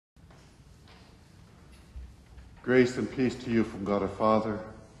Grace and peace to you from God our Father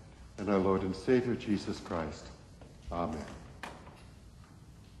and our Lord and Savior Jesus Christ. Amen.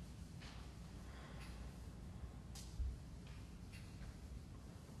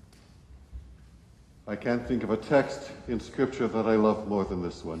 I can't think of a text in Scripture that I love more than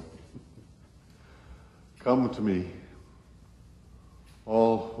this one. Come to me,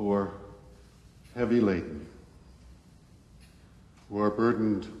 all who are heavy laden, who are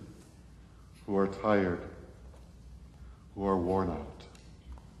burdened, who are tired, who are worn out,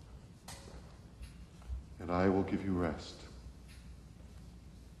 and I will give you rest.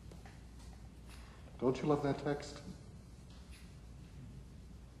 Don't you love that text?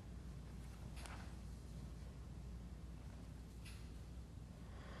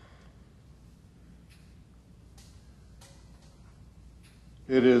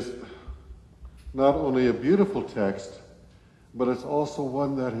 It is not only a beautiful text, but it's also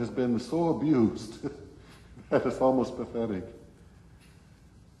one that has been so abused that it's almost pathetic.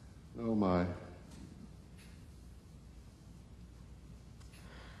 Oh my.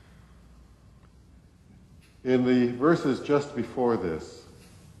 In the verses just before this,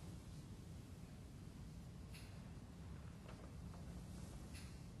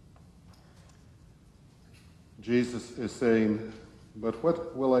 Jesus is saying, "But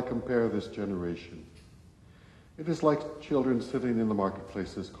what will I compare this generation? It is like children sitting in the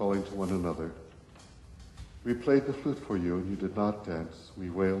marketplaces calling to one another. We played the flute for you, and you did not dance. We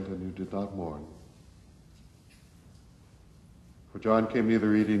wailed, and you did not mourn. For John came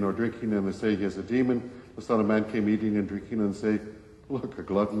neither eating nor drinking, and they say he is a demon. The Son of Man came eating and drinking, and say, look, a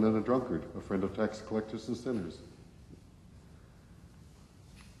glutton and a drunkard, a friend of tax collectors and sinners."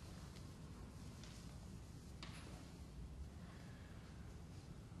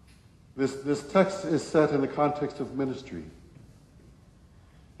 This text is set in the context of ministry.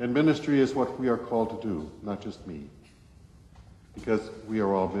 And ministry is what we are called to do, not just me, because we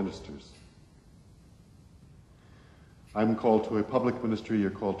are all ministers. I'm called to a public ministry, you're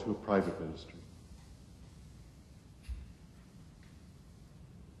called to a private ministry.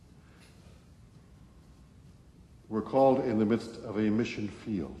 We're called in the midst of a mission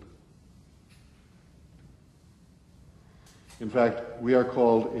field. In fact, we are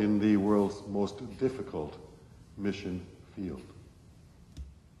called in the world's most difficult mission field.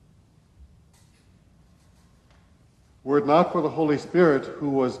 Were it not for the Holy Spirit who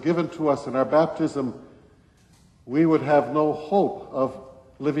was given to us in our baptism, we would have no hope of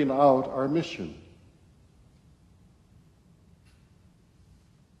living out our mission.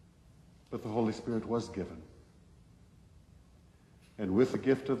 But the Holy Spirit was given. And with the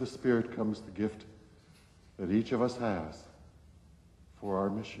gift of the Spirit comes the gift that each of us has for our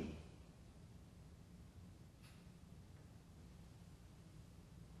mission.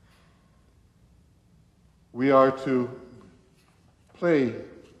 We are to play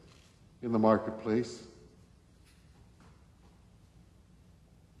in the marketplace.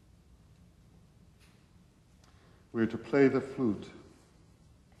 We are to play the flute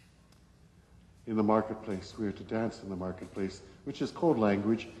in the marketplace. We are to dance in the marketplace, which is code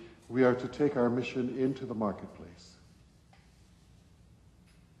language. We are to take our mission into the marketplace.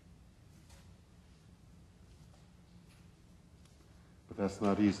 But that's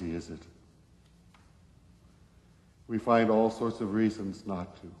not easy, is it? We find all sorts of reasons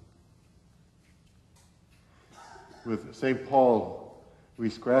not to. With St. Paul, we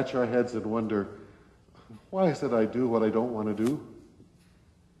scratch our heads and wonder, why is it I do what I don't want to do?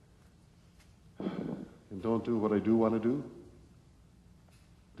 And don't do what I do want to do?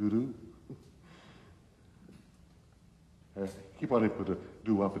 Do. Keep on put a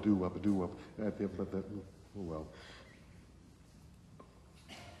do-up, a do-up, a do-up. But that, oh well.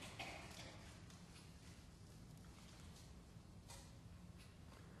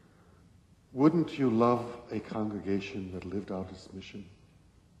 Wouldn't you love a congregation that lived out its mission?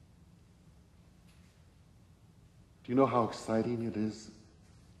 Do you know how exciting it is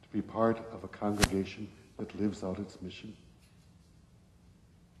to be part of a congregation that lives out its mission?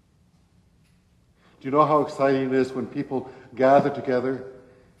 Do you know how exciting it is when people gather together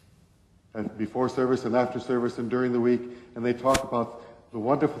and before service and after service and during the week, and they talk about the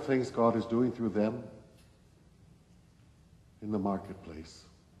wonderful things God is doing through them in the marketplace?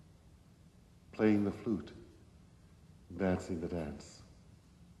 Playing the flute, dancing the dance.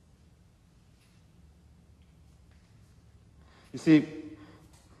 You see,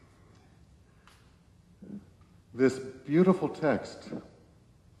 this beautiful text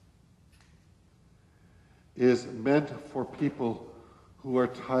is meant for people who are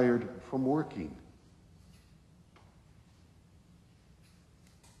tired from working.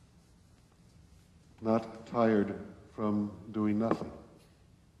 not tired from doing nothing.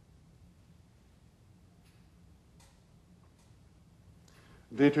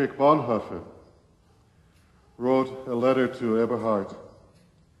 Dietrich Bonhoeffer wrote a letter to Eberhard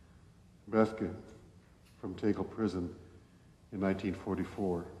Bethge from Tegel prison in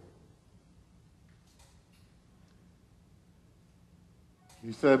 1944.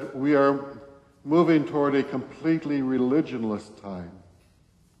 He said, "We are moving toward a completely religionless time.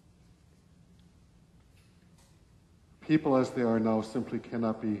 People as they are now simply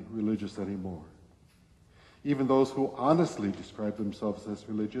cannot be religious anymore. Even those who honestly describe themselves as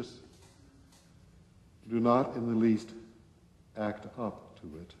religious do not in the least act up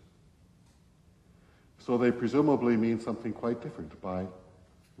to it. So they presumably mean something quite different by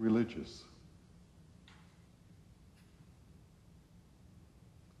religious."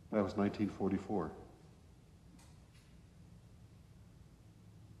 That was 1944.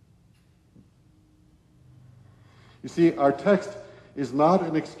 You see, our text is not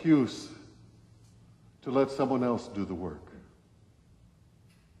an excuse to let someone else do the work,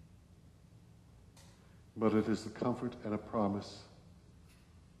 but it is a comfort and a promise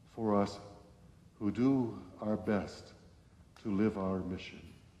for us who do our best to live our mission.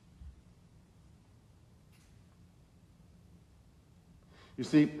 You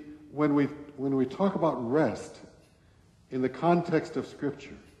see, when we talk about rest in the context of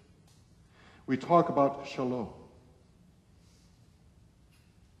Scripture, we talk about shalom.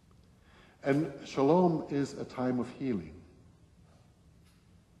 And shalom is a time of healing.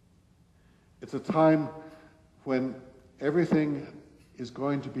 It's a time when everything is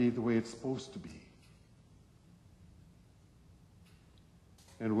going to be the way it's supposed to be.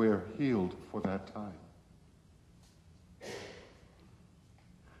 And we're healed for that time.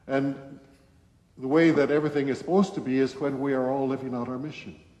 And the way that everything is supposed to be is when we are all living out our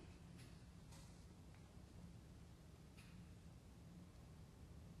mission.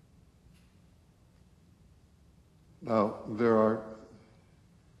 Now, there are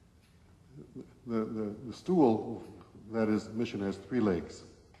the stool, that is, mission has 3 legs.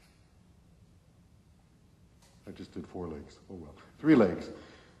 I just did 4 legs. Oh well. 3 legs.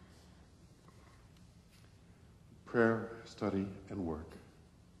 Prayer, study, and work.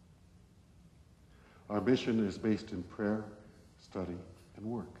 Our mission is based in prayer, study, and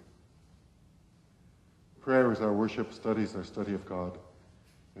work. Prayer is our worship, study is our study of God,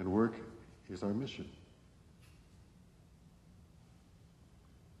 and work is our mission.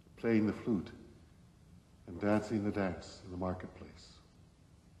 Playing the flute and dancing the dance in the marketplace.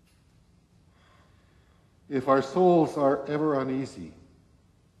 If our souls are ever uneasy,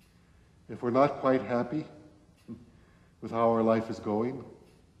 if we're not quite happy with how our life is going,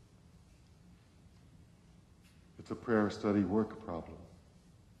 it's a prayer, study, work problem.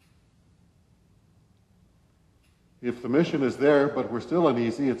 If the mission is there, but we're still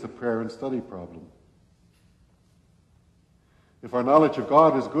uneasy, it's a prayer and study problem. If our knowledge of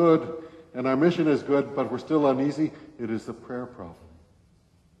God is good and our mission is good, but we're still uneasy, it is a prayer problem.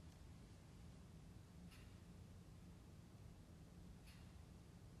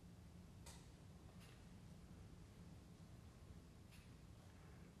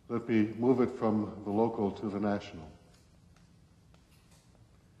 Let me move it from the local to the national.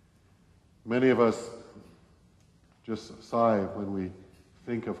 Many of us just sigh when we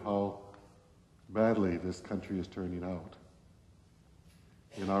think of how badly this country is turning out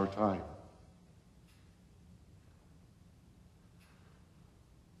in our time.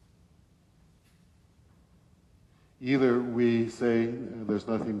 Either we say there's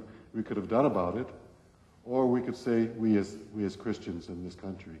nothing we could have done about it, or we could say we as Christians in this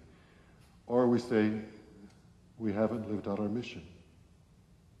country, or we say we haven't lived out our mission.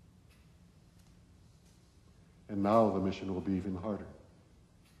 And now the mission will be even harder.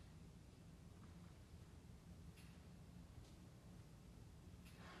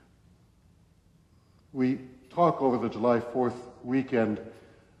 We talk over the July 4th weekend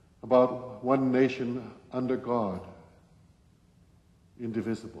about one nation under God,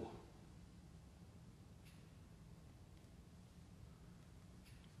 indivisible.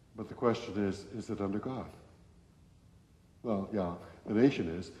 But the question is it under God? Well, yeah, the nation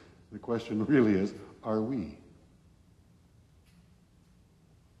is. The question really is, are we?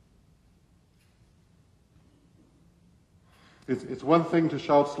 It's one thing to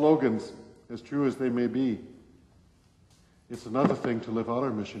shout slogans, as true as they may be. It's another thing to live out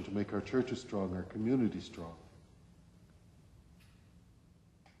our mission, to make our churches strong, our community strong.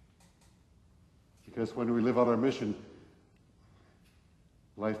 Because when we live out our mission,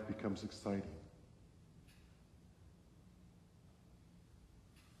 life becomes exciting.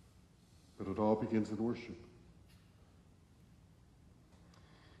 but it all begins in worship.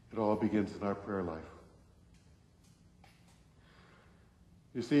 It all begins in our prayer life.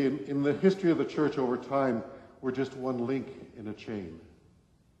 You see, in the history of the church over time, we're just one link in a chain.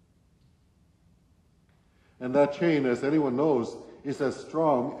 And that chain, as anyone knows, is as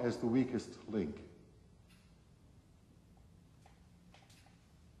strong as the weakest link.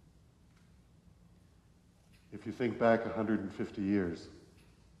 If you think back 150 years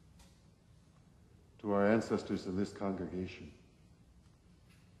to our ancestors in this congregation,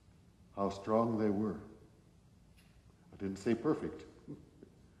 how strong they were. I didn't say perfect.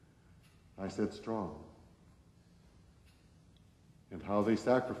 I said strong. And how they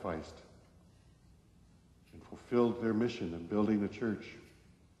sacrificed and fulfilled their mission in building the church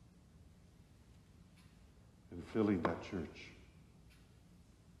and filling that church.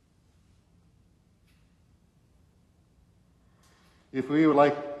 If we would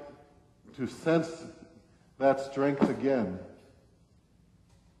like to sense that strength again,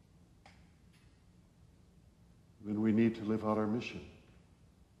 then we need to live out our mission.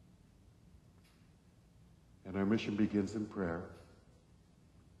 And our mission begins in prayer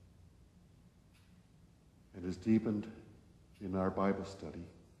and is deepened in our Bible study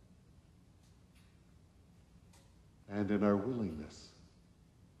and in our willingness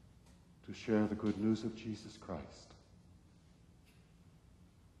to share the good news of Jesus Christ.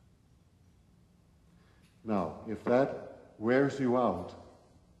 Now, if that wears you out,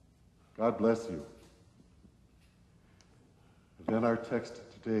 God bless you. Then our text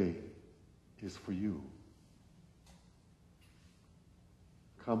today is for you.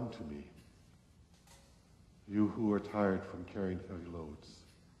 Come to me, you who are tired from carrying heavy loads,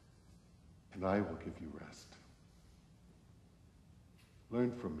 and I will give you rest.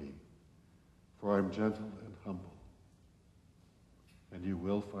 Learn from me, for I am gentle and humble, and you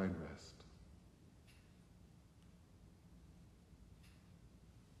will find rest.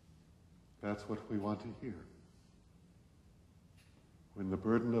 That's what we want to hear. When the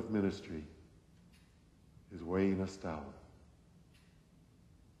burden of ministry is weighing us down.